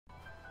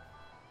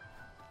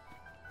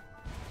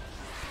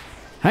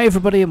Hey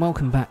everybody and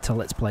welcome back to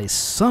Let's Play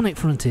Sonic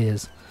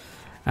Frontiers.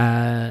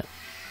 So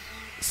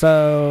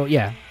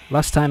yeah,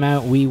 last time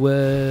out we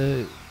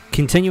were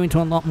continuing to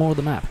unlock more of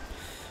the map.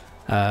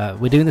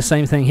 We're doing the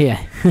same thing here.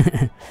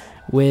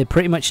 We're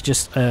pretty much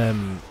just,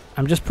 I'm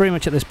just pretty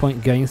much at this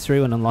point going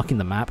through and unlocking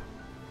the map.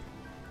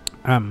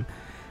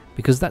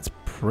 Because that's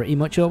pretty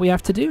much all we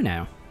have to do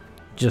now.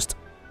 Just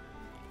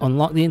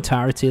unlock the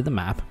entirety of the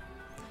map.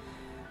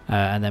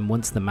 And then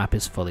once the map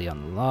is fully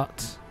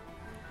unlocked,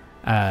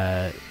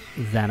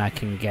 then I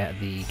can get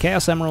the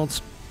Chaos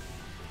Emeralds,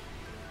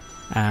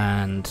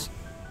 and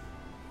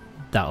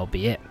that'll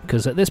be it.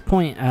 Because at this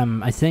point,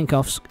 I think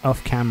off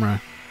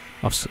camera,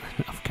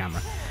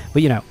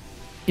 but you know,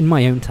 in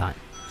my own time,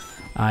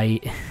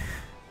 I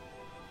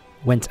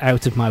went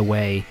out of my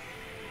way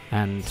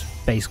and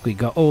basically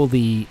got all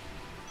the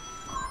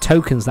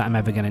tokens that I'm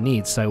ever going to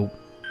need. So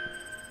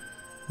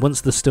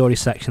once the story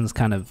sections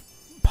kind of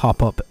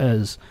pop up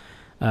as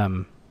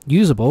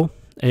usable,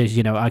 as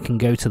you know, I can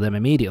go to them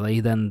immediately,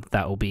 then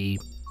that will be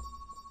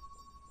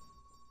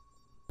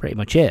pretty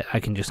much it. I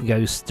can just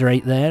go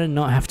straight there and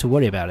not have to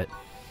worry about it.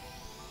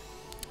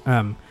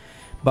 But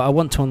I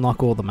want to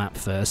unlock all the map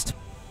first.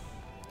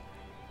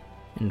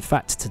 In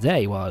fact,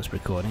 today, while I was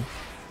recording,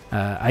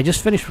 I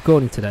just finished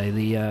recording today,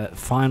 the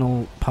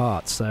final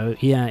part, so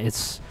yeah,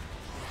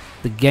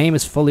 the game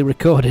is fully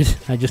recorded.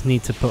 I just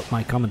need to put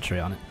my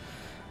commentary on it.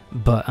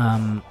 But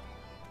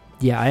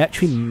yeah, I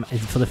actually,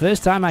 for the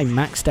first time, I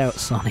maxed out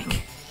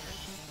Sonic.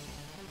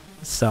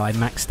 So I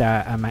maxed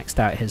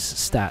out his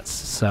stats.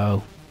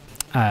 So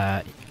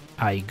I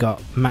got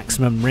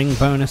maximum ring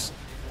bonus.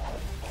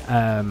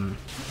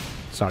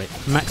 Sorry,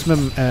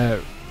 maximum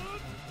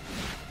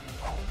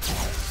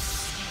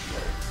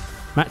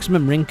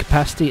ring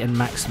capacity and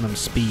maximum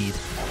speed.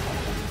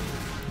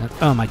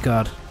 Oh my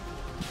god,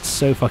 it's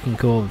so fucking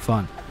cool and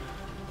fun.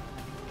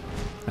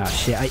 Oh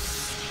shit,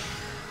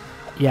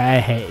 yeah, I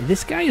hate it.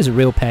 This guy is a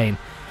real pain.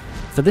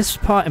 For this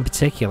part in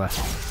particular,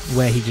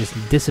 where he just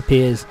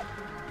disappears,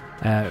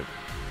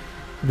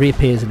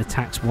 reappears and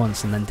attacks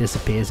once and then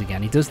disappears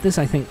again. He does this,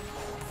 I think,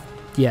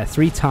 yeah,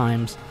 3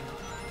 times,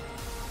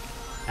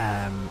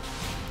 and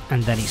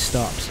then he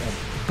stops.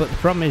 But the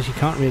problem is you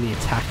can't really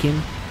attack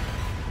him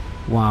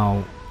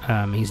while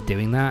he's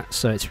doing that,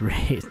 so it's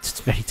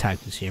very time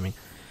consuming.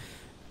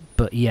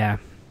 But yeah,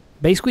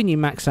 basically when you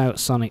max out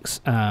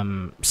Sonic's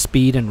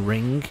speed and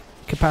ring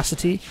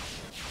capacity,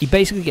 he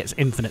basically gets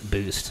infinite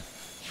boost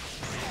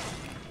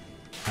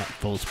at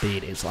full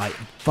speed. It's like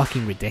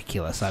fucking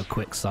ridiculous how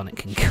quick Sonic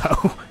can go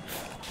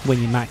when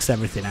you max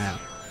everything out.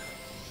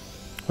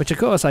 Which of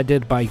course I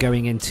did by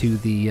going into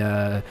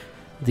the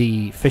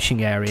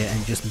fishing area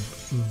and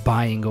just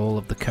buying all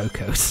of the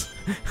cocos.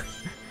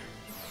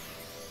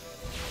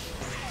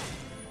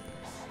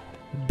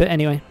 But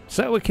anyway,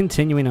 so we're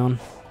continuing on.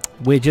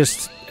 We're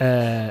just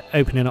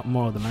opening up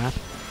more of the map.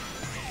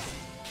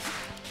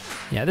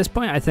 Yeah, at this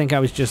point I think I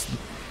was just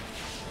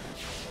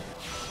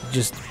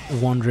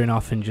wandering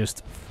off and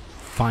just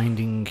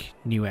finding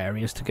new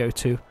areas to go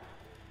to.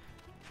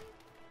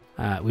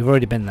 We've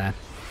already been there.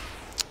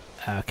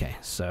 Okay,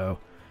 so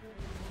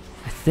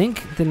I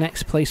think the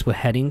next place we're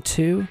heading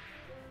to,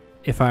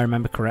 if I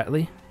remember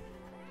correctly,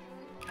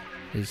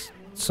 is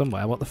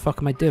somewhere. What the fuck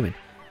am I doing?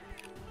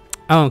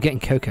 Oh, I'm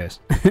getting cocos.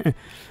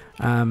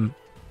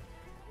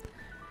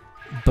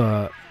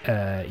 But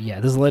yeah,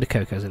 there's a load of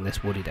cocos in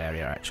this wooded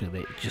area actually.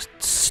 They're just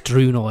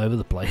strewn all over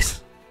the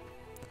place.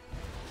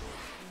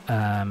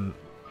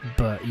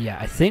 But yeah,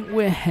 I think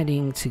we're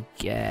heading to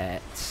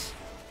get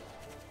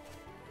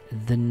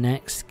the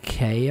next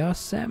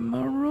Chaos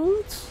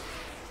Emerald.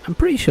 I'm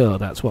pretty sure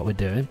that's what we're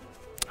doing.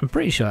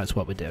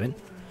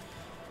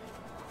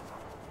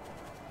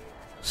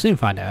 Soon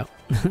find out.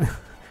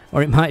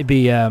 Or it might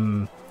be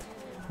the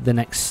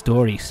next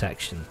story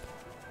section.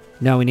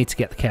 No, we need to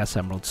get the Chaos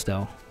Emerald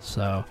still.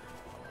 So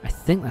I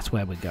think that's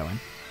where we're going.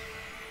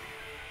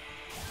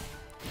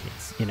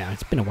 You know,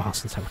 it's been a while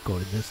since I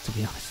recorded this, to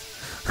be honest.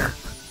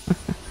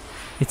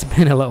 It's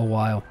been a little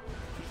while.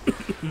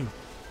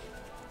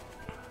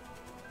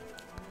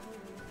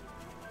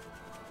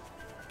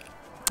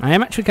 I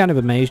am actually kind of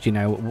amazed, you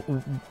know,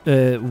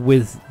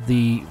 with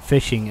the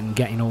fishing and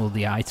getting all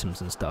the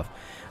items and stuff,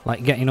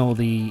 like getting all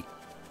the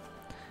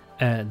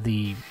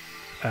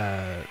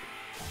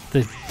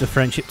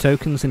friendship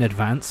tokens in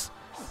advance.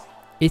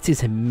 It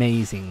is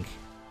amazing,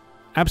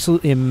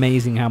 absolutely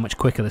amazing how much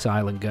quicker this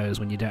island goes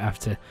when you don't have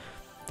to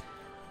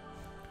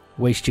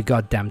waste your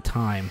goddamn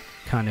time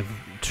kind of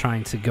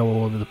trying to go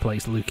all over the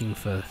place looking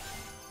for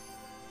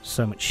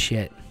so much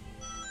shit.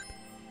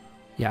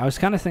 Yeah, I was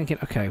kind of thinking,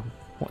 okay,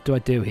 what do I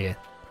do here?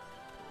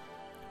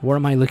 What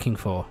am I looking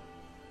for?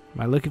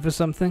 Am I looking for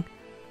something?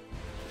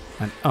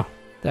 And oh,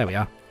 there we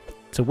are.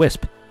 It's a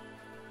wisp.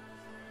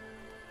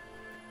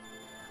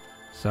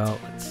 So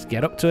let's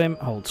get up to him,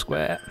 hold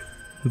square,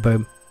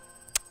 boom.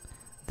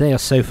 They are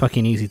so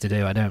fucking easy to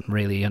do. I don't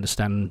really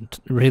understand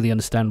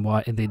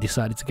why they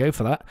decided to go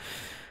for that.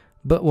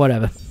 But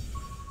whatever.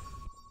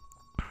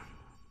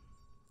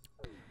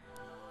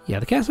 Yeah,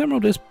 the Chaos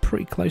Emerald is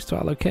pretty close to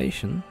our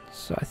location,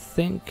 so I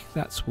think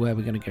that's where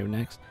we're going to go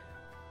next.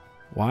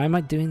 Why am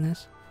I doing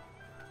this?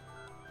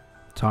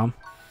 Tom,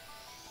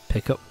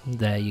 pick up.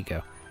 There you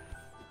go.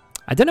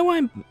 I don't know why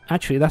I'm...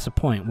 Actually, that's a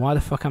point. Why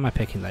the fuck am I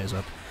picking those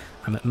up?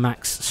 I'm at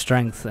max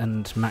strength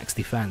and max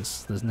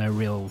defense. There's no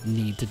real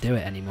need to do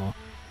it anymore.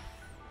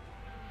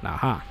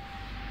 Aha.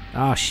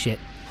 Ah, shit.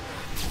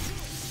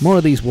 More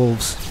of these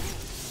wolves.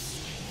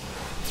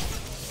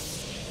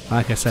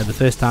 Like I said, the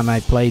first time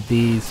I played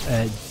these,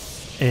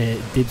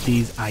 did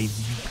these, I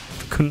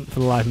couldn't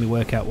for the life of me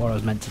work out what I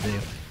was meant to do.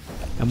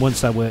 And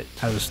once I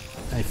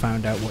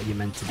found out what you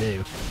meant to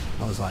do,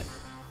 I was like,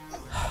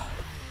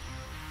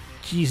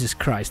 Jesus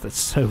Christ, that's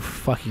so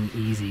fucking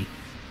easy.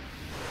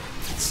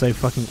 It's so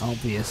fucking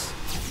obvious.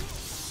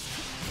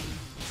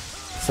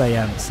 So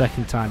yeah, the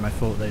second time I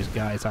fought those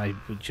guys, I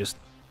just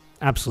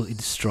absolutely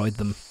destroyed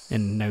them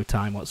in no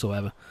time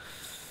whatsoever.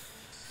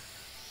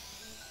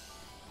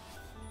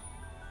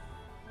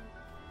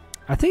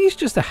 I think it's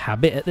just a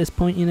habit at this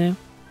point, you know?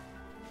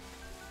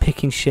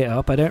 Picking shit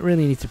up. I don't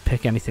really need to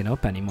pick anything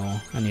up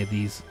anymore, any of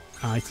these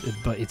items,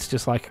 but it's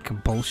just like a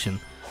compulsion.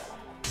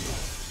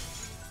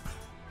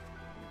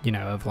 You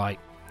know, of like,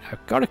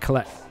 I've got to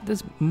collect.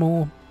 There's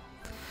more.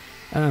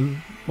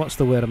 What's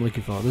the word I'm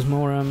looking for? There's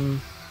more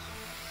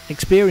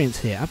experience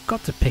here. I've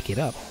got to pick it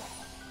up.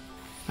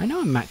 I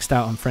know I'm maxed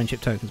out on friendship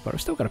tokens, but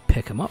I've still got to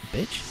pick them up,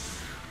 bitch.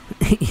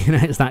 You know,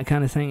 it's that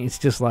kind of thing. It's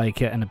just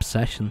like an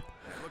obsession.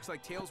 Looks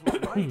like Tails was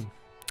right.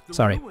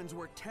 Sorry.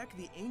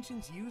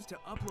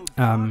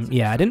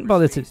 Yeah, I didn't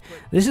bother to...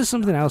 This is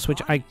something else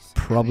which I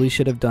probably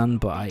should have done,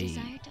 but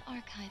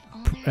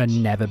I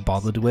never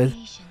bothered with.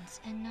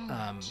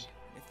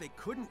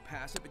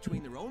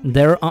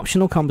 There are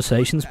optional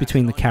conversations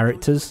between the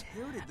characters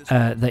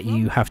that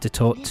you have to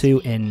talk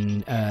to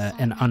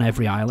on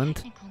every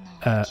island.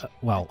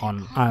 Well,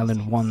 on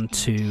Island 1,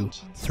 2,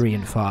 3,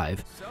 and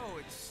 5.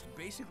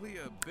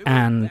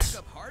 And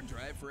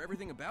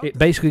it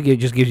basically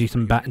just gives you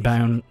some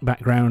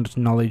background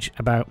knowledge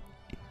about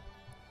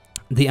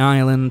the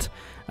island,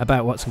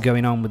 about what's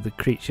going on with the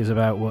creatures,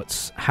 about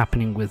what's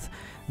happening with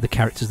the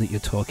characters that you're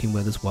talking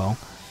with as well.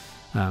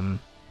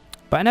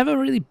 But I never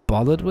really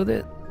bothered with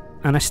it,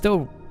 and I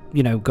still,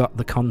 you know, got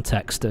the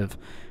context of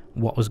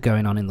what was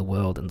going on in the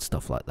world and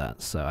stuff like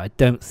that. So I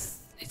don't...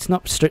 It's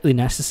not strictly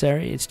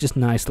necessary, it's just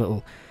nice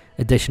little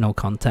additional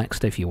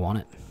context if you want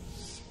it.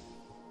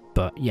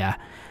 But yeah,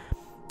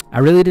 I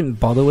really didn't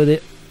bother with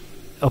it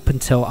up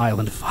until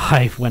Island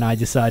 5 when I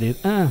decided,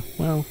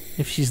 well,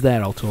 if she's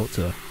there I'll talk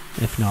to her.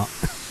 If not,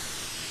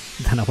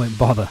 then I won't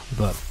bother.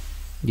 But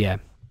yeah.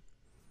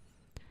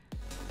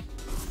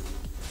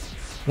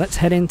 Let's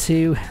head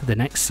into the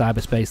next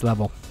cyberspace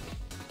level.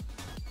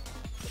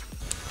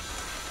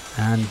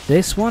 And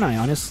this one I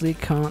honestly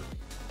can't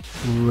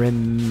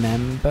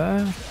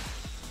remember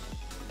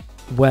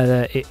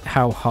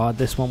how hard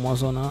this one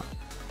was or not.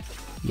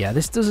 Yeah,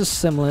 this does a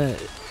similar...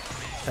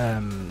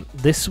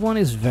 this one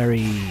is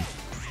very...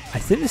 I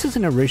think this is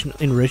an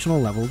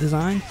original level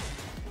design,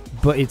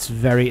 but it's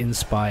very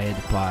inspired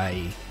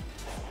by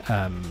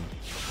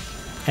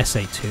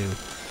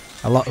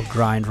SA2. A lot of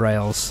grind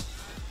rails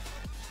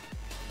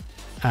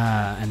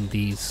and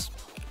these,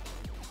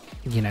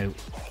 you know,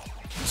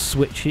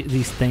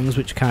 these things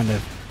which kind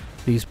of,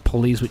 these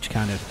pulleys which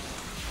kind of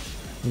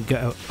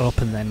go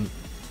up and then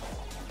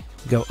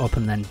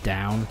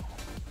down.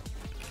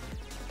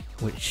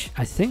 Which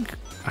I think,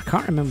 I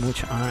can't remember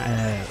which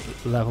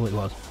level it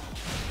was.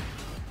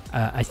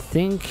 I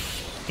think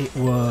it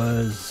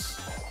was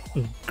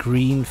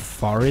Green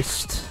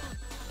Forest.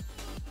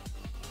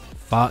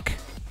 Fuck.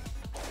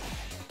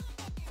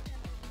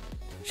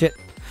 Shit.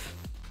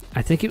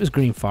 I think it was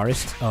Green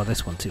Forest. Oh,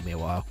 this one took me a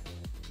while.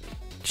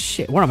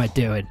 Shit, what am I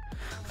doing?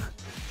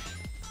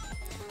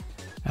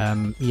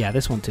 Yeah,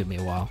 this one took me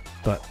a while.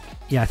 But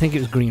yeah, I think it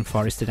was Green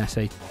Forest in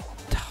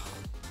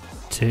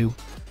SA2.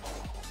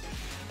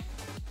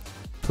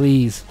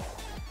 Please,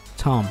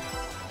 Tom.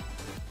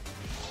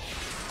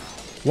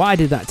 Why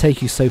did that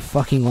take you so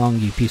fucking long,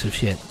 you piece of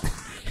shit?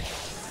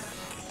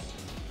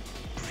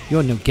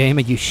 You're no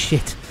gamer, you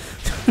shit.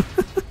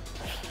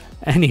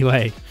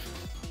 Anyway.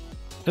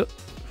 Oh,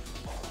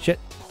 shit.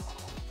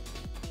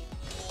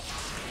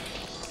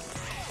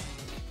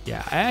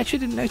 Yeah, I actually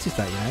didn't notice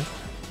that, you know.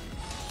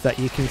 That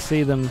you can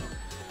see them.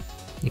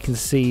 You can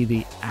see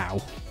the ow.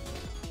 You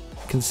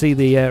can see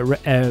the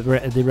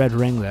red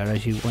ring there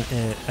as you went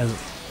as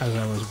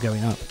I was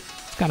going up.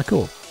 It's kind of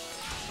cool.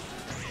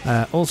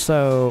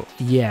 Also,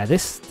 yeah,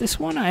 this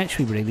one I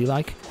actually really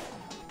like.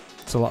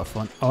 It's a lot of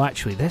fun. Oh,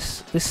 actually,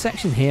 this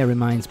section here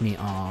reminds me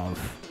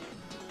of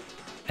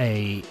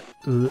a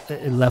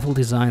level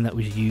design that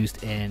was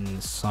used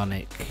in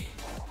Sonic.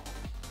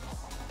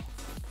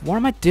 What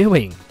am I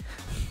doing?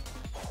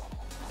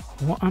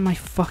 What am I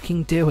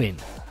fucking doing?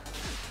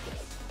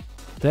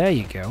 There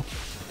you go.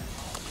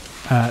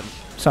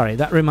 Sorry,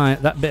 that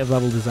bit of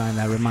level design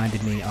there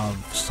reminded me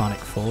of Sonic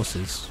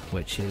Forces,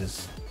 which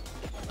is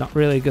not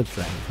really a good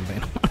thing, if I'm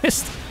being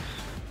honest.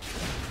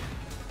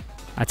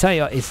 I tell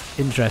you what, it's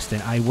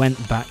interesting. I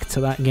went back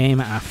to that game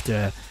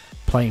after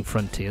playing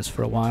Frontiers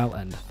for a while,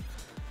 and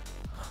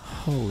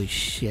holy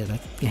shit,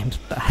 that game's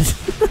bad.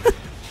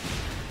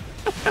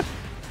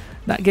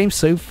 That game's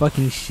so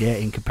fucking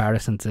shit in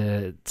comparison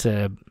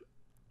to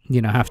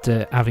you know,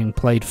 having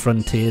played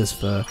Frontiers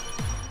for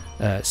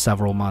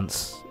several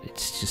months.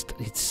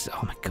 It's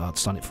oh my god,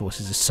 Sonic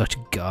Forces is such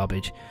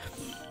garbage.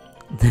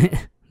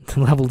 The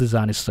level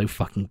design is so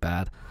fucking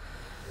bad.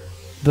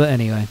 But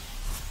anyway,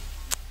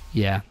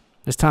 yeah,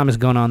 as time has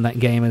gone on, that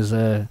game has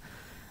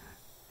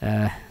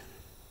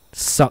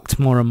sucked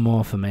more and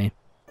more for me.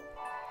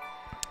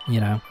 You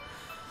know,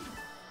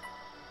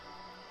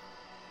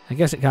 I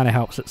guess it kind of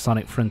helps that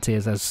Sonic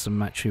Frontiers has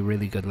some actually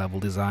really good level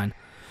design,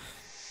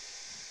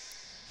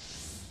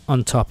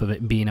 on top of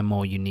it being a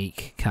more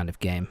unique kind of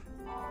game.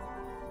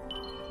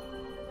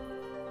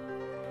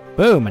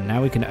 Boom, and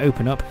now we can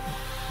open up,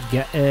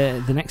 get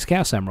the next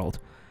Chaos Emerald.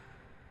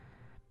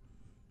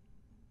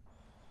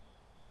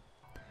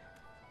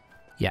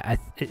 Yeah,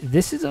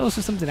 this is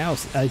also something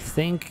else. I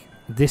think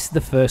this is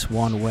the first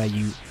one where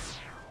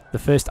the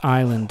first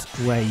island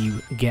where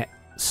you get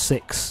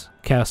 6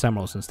 Chaos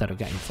Emeralds instead of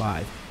getting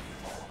 5.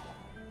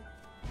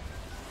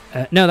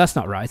 No, that's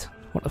not right.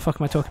 What the fuck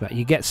am I talking about?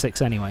 You get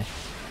 6 anyway.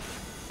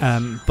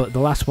 But the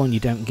last one you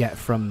don't get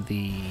from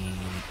the...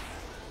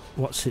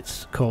 what's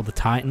it called? The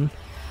Titan.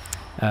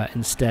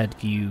 Instead,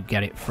 you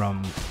get it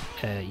from...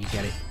 you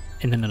get it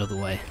in another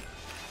way.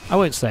 I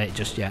won't say it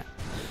just yet.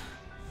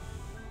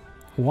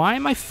 Why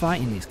am I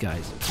fighting these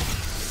guys?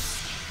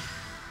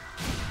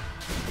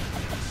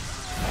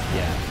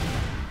 Yeah.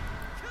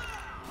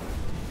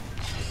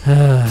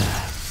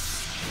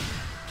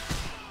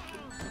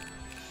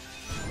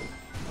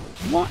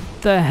 What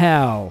the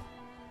hell?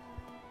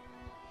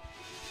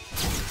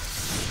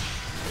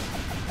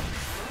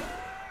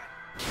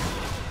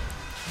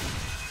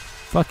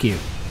 Fuck you.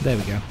 There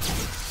we go.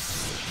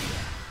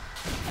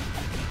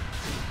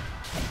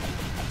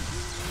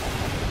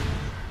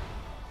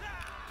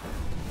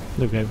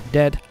 There we go.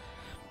 Dead.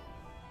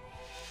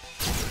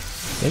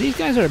 Yeah, these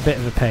guys are a bit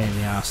of a pain in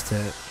the ass to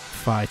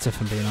fight, if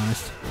I'm being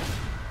honest.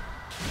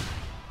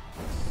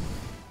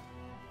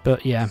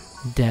 But yeah,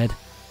 dead.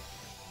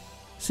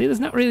 See, there's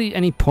not really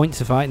any point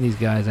to fighting these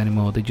guys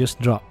anymore. They just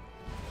drop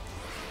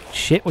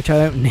shit which I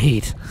don't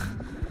need.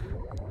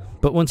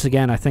 But once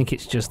again, I think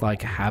it's just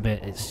like a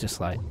habit. It's just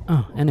like,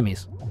 oh,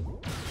 enemies.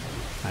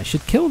 I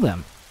should kill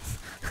them.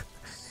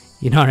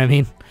 You know what I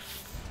mean?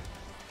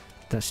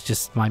 That's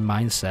just my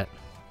mindset.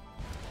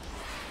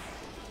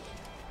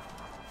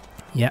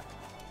 Yep.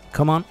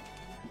 Come on.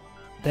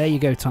 There you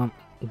go, Tom.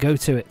 Go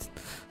to it.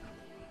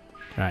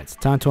 Right, it's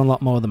time to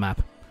unlock more of the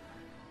map.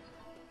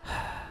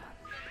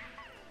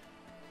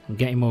 I'm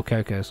getting more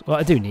Cocos. Well,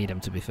 I do need them,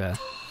 to be fair.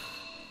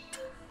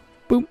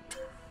 Boom.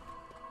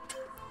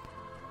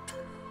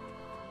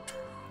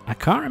 I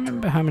can't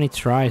remember how many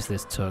tries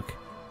this took.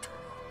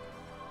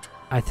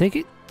 I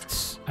think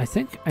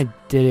I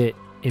did it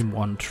in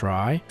one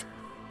try.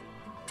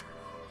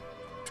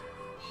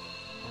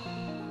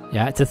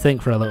 Yeah, I had to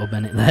think for a little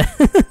minute there.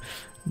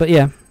 But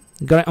yeah,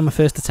 got it on my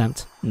first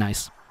attempt.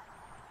 Nice.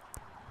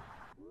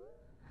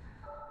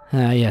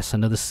 Yes,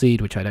 another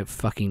seed, which I don't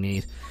fucking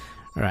need.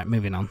 Alright,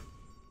 moving on.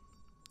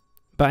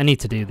 But I need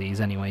to do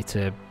these anyway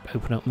to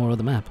open up more of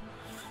the map.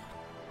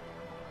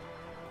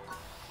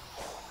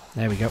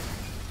 There we go.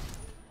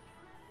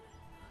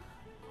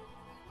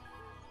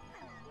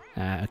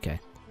 Okay.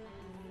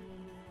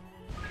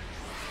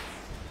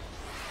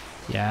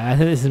 Yeah, I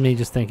think this is me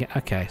just thinking,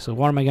 okay, so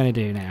what am I going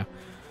to do now?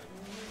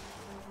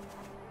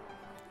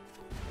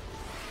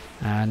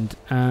 And,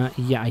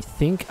 yeah, I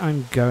think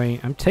I'm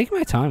taking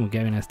my time with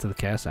going after the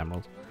Chaos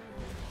Emerald.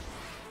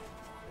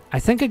 I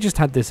think I just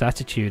had this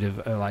attitude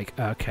of, like,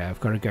 okay, I've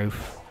got to go...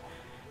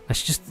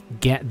 let's just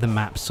get the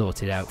map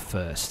sorted out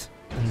first,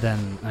 and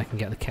then I can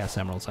get the Chaos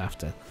Emeralds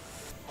after.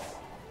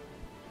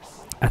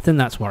 I think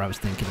that's what I was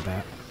thinking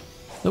about.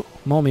 Oh,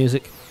 more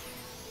music.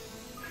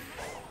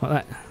 What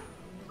that?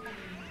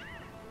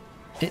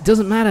 It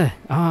doesn't matter.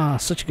 Ah,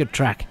 such a good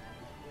track.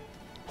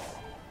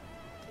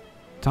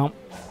 Tom,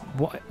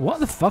 what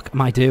the fuck am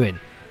I doing?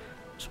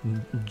 Just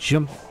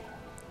jump.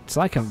 It's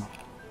like I'm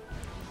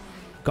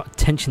got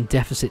attention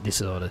deficit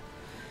disorder.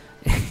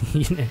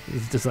 You know,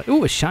 it's just like,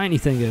 oh, a shiny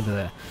thing over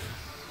there.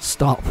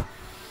 Stop.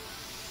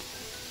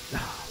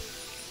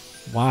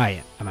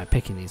 Why am I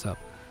picking these up?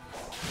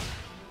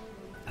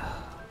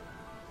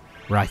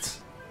 Right.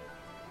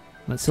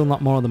 Let's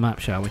unlock more of the map,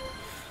 shall we?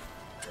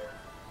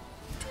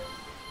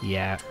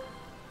 Yeah.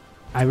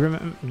 I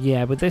remember...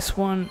 yeah, but this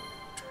one...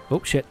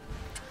 oh, shit.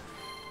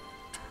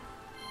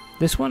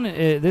 This one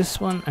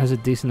has a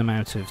decent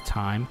amount of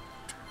time.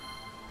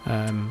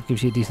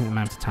 Gives you a decent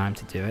amount of time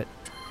to do it.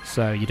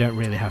 So you don't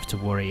really have to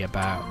worry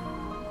about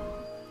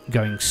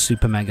going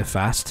super mega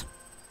fast.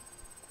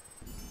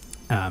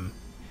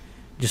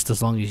 Just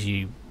as long as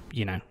you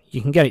know,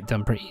 you can get it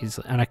done pretty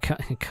easily. And I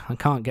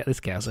can't get this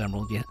Chaos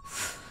Emerald yet.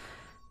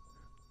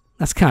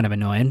 That's kind of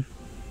annoying.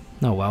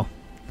 Oh well.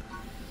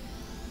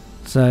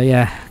 So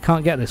yeah,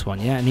 can't get this one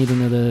yet. I need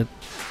another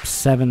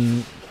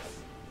 7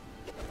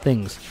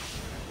 things.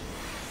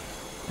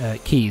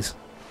 Keys.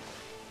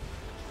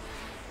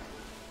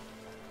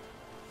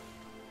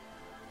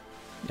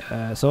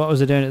 So what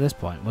was I doing at this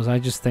point? Was I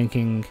just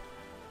thinking...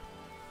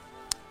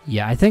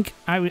 Yeah, I think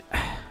I would...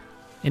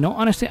 In all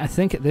honesty, I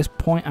think at this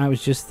point I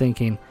was just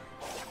thinking...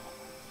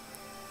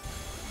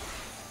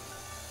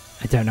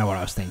 I don't know what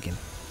I was thinking.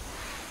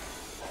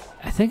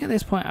 I think at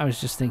this point I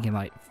was just thinking,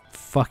 like,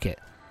 fuck it.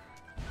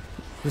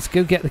 Let's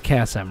go get the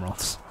Chaos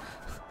Emeralds.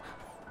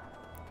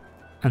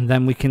 And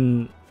then we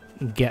can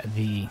get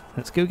the...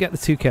 Let's go get the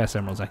 2 Chaos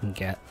Emeralds I can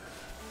get.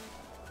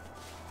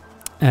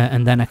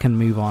 And then I can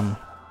move on.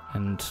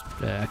 And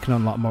I can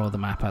unlock more of the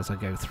map as I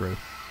go through.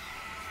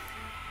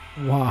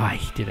 Why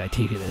did I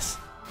do this?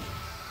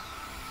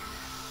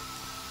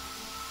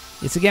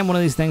 It's again one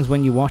of these things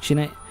when you're watching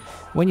it.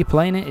 When you're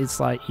playing it, it's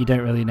like you don't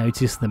really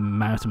notice the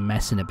amount of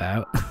messing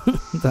about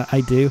that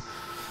I do.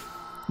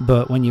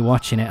 But when you're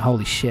watching it,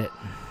 holy shit.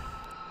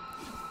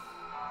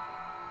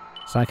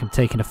 It's like I'm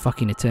taking a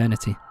fucking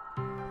eternity.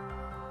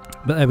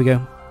 But there we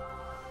go.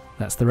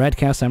 That's the red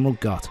Chaos Emerald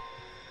got.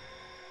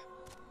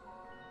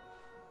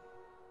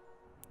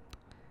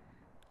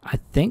 I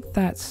think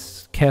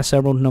that's Chaos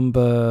Emerald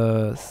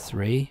number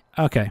 3.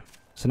 Okay,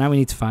 so now we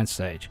need to find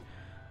Sage.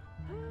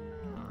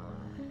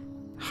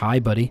 Hi,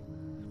 buddy.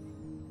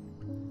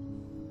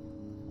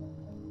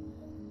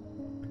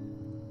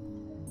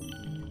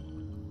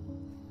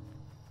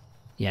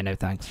 Yeah, no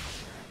thanks.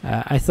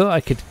 I thought I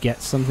could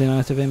get something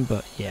out of him,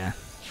 but yeah.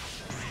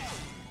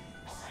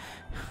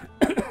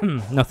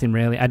 Nothing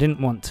really. I didn't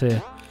want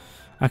to...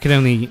 I could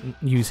only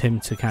use him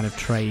to kind of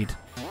trade...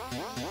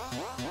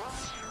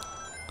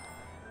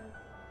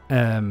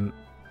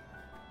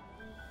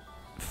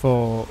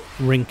 for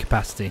ring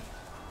capacity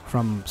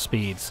from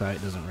speed, so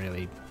it doesn't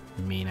really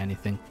mean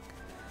anything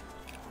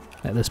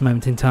at this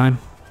moment in time.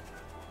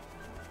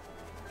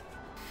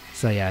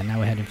 So yeah, now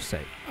we're heading for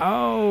Sage.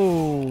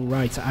 Oh,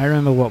 right, I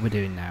remember what we're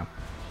doing now.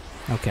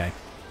 Okay.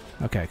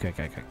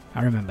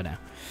 I remember now.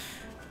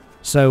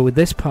 So with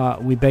this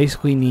part, we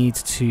basically need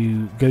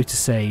to go to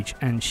Sage,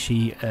 and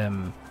she,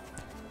 and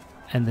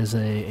there's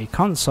a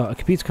console, a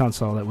computer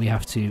console that we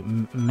have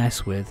to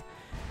mess with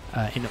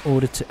in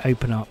order to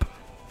open up,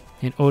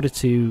 in order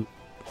to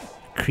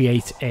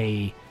create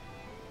a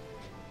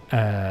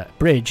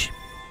bridge.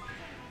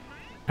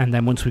 And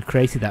then once we've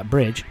created that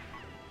bridge,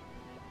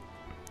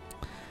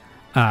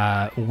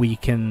 we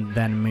can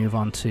then move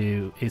on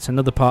to... It's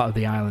another part of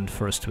the island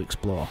for us to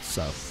explore,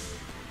 so...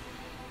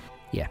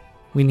 Yeah,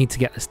 we need to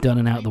get this done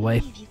and out of the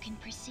way. You can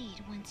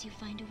proceed once you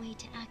find a way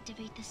to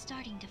activate the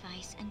starting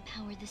device and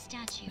power the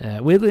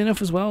statue. Weirdly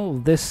enough as well,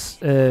 this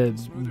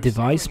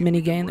device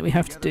minigame that we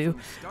have to do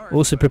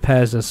also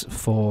prepares us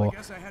for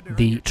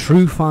the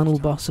true final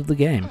boss of the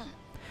game,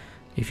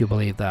 if you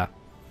believe that.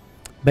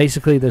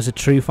 Basically, there's a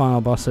true final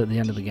boss at the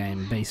end of the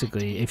game.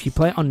 Basically, if you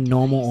play it on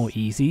normal or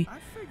easy,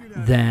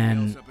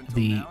 then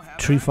the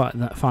true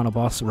final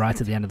boss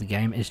right at the end of the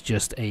game is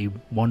just a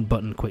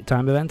one-button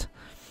quick-time event.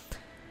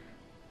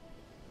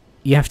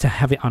 You have to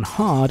have it on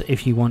hard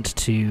if you want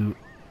to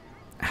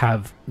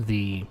have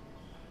the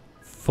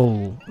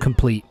full,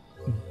 complete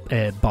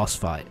boss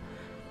fight.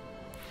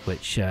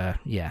 Which,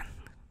 yeah,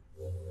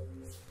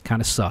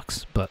 kind of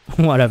sucks, but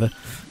whatever.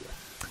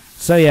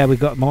 So yeah, we've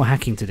got more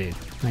hacking to do.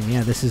 And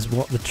yeah, this is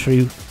what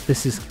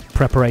this is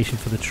preparation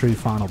for the true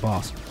final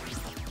boss.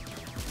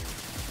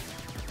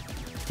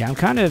 Yeah, I'm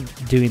kind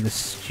of doing the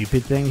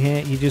stupid thing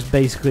here. You just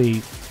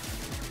basically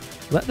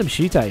let them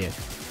shoot at you,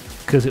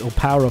 because it will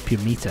power up your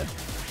meter.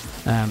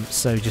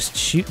 So just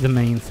shoot the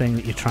main thing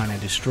that you're trying to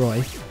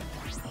destroy,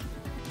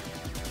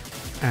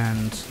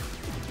 and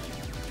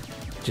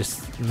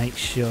just make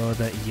sure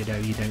that you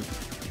don't.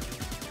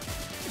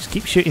 Just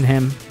keep shooting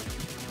him,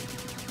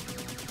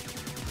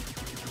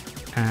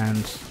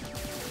 and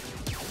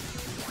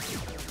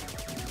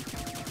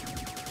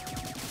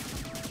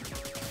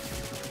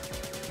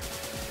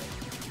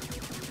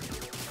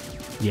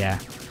yeah,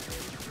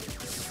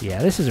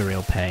 this is a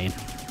real pain.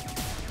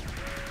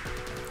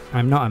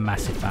 I'm not a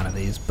massive fan of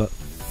these, but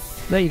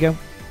there you go.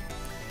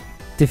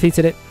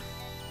 Defeated it.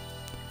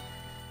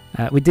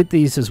 We did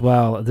these as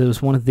well. There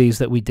was one of these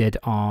that we did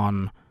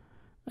on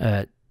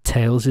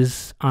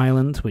Tails'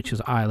 island, which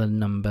was island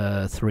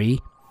number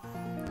 3.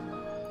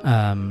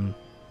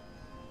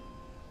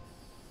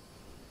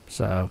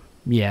 So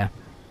yeah.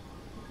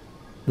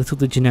 Little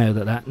did you know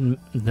that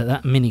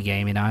that mini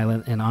game in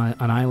on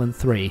island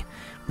 3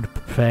 would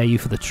prepare you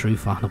for the true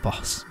final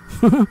boss.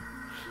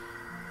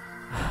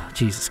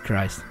 Jesus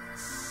Christ.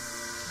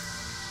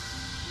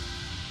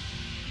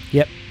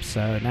 Yep,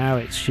 so now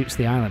it shoots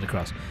the island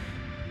across.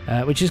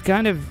 Which is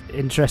kind of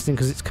interesting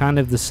because it's kind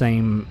of the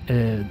same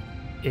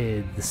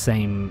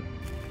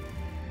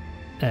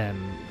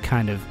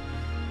kind of...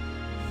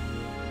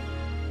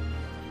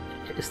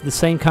 It's the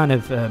same kind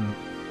of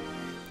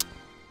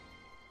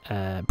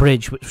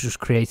bridge which was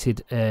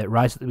created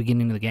right at the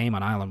beginning of the game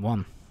on Island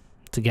 1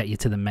 to get you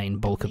to the main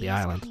bulk of the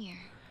island.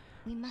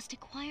 We must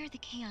acquire the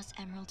Chaos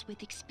Emeralds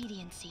with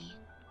expediency.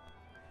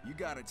 You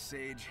got it,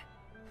 Sage.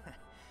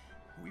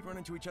 We've run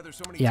into each other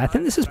so many Yeah, I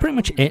think times this is that pretty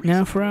much only it now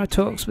recently for our learned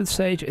talks your with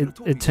Sage name.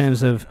 in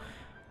terms of,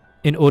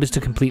 in order to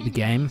complete the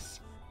game,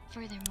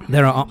 Furthermore,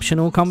 there are the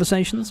optional meaning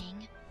conversations.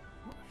 meaning.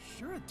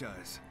 Sure it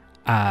does.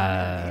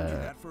 Named you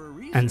that for a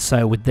reason. And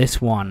so with this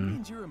It one,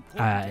 means you're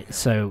important to him.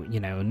 so, you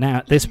know, now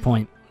at this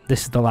point,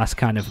 this is the last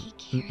kind of,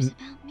 He cares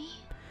about me?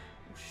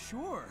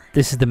 Sure.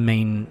 this is the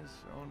main His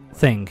own way.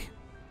 thing. Do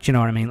you know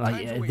what I mean?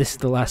 Like, Time's this is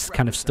the wasted. last Let's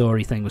kind wrap of this up.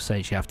 story thing with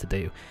Sage you have to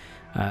do.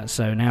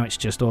 So now it's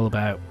just all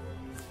about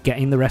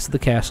getting the rest of the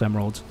Chaos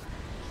Emeralds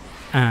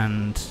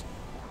and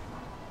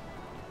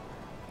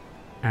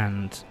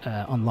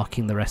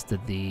unlocking the rest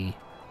of the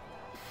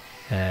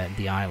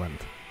island.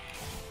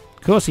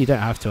 Of course, you don't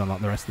have to unlock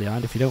the rest of the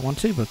island if you don't want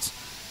to, but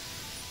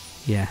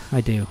yeah,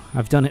 I do.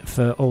 I've done it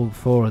for all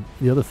four,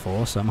 the other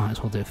four, so I might as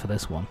well do it for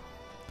this one.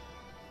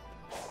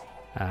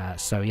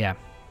 So yeah.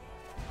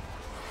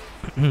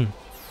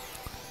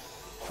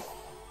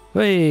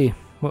 Hey,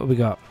 what have we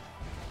got?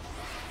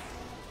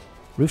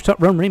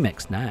 Rooftop Run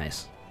remix,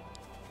 nice.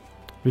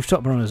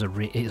 Rooftop Run is a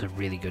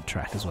really good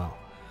track as well.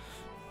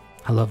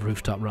 I love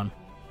Rooftop Run.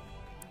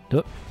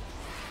 Up.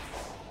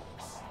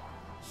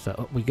 So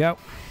up we go.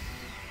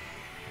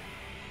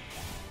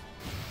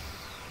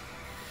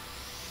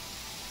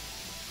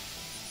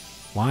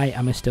 Why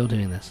am I still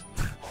doing this?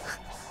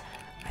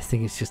 I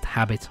think it's just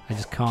habit. I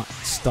just can't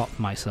stop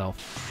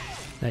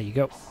myself. There you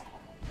go.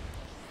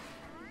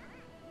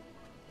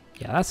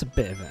 Yeah, that's a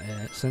bit of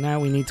it. So now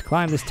we need to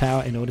climb this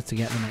tower in order to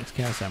get the next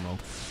Chaos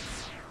Emerald.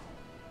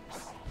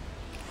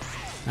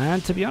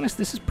 And to be honest,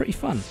 this is pretty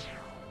fun.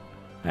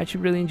 I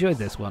actually really enjoyed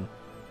this one.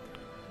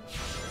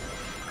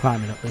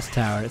 Climbing up this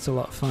tower, it's a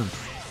lot of fun.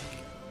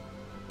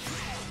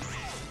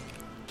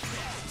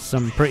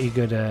 Some pretty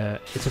good,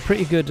 it's a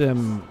pretty good,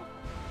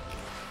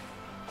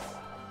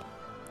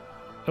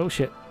 oh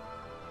shit.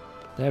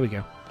 There we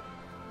go.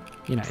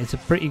 You know, it's a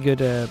pretty good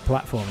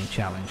platforming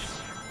challenge.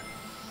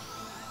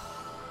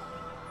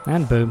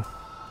 And boom.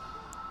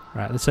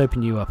 Right, let's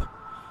open you up.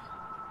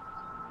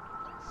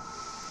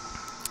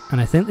 And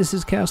I think this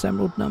is Chaos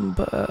Emerald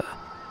number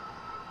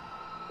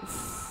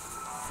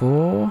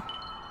 4?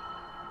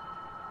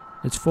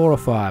 It's 4 or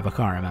 5, I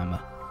can't remember.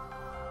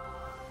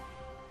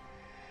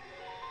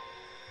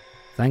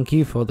 Thank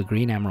you for the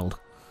green emerald.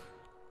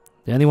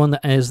 The only one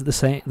that is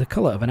the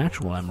colour of an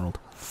actual emerald.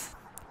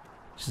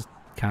 Which is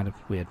kind of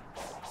weird.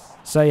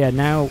 So yeah,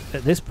 now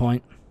at this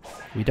point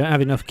we don't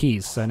have enough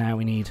keys, so now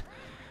we need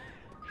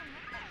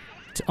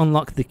to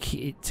unlock the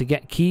key, to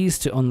get keys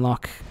to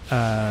unlock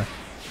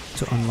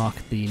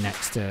the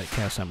next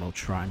Chaos Emerald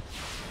Shrine.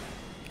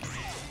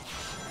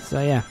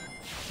 So yeah,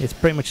 it's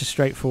pretty much a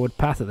straightforward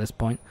path at this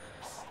point.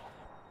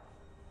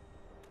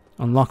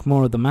 Unlock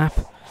more of the map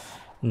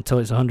until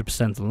it's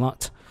 100%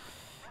 unlocked,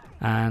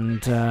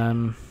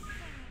 and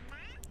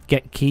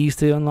get keys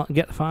to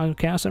get the 5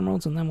 Chaos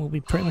Emeralds, and then we'll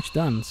be pretty much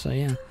done. So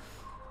yeah,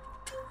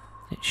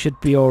 it should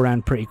be all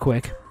around pretty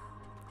quick.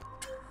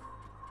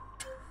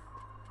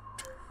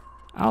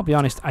 I'll be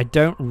honest, I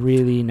don't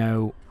really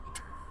know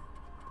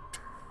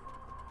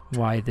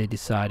why they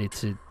decided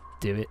to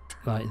do it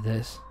like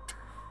this.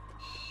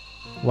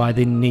 Why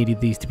they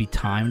needed these to be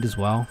timed as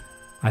well.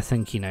 I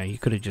think, you know, you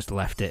could have just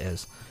left it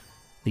as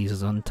these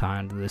as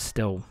untimed.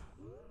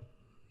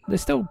 They're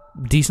still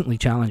decently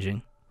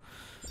challenging.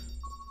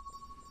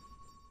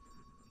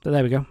 But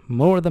there we go.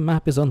 More of the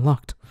map is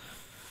unlocked.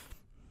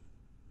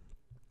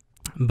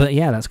 But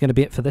yeah, that's going to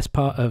be it for this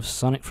part of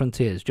Sonic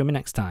Frontiers. Join me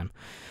next time.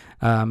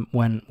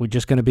 When we're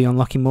just going to be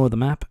unlocking more of the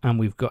map, and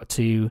we've got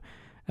to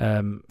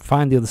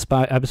find the other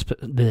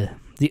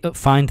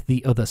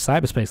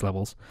cyberspace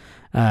levels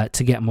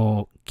to get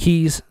more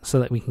keys, so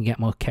that we can get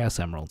more Chaos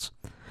Emeralds.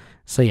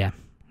 So yeah,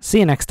 see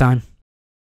you next time.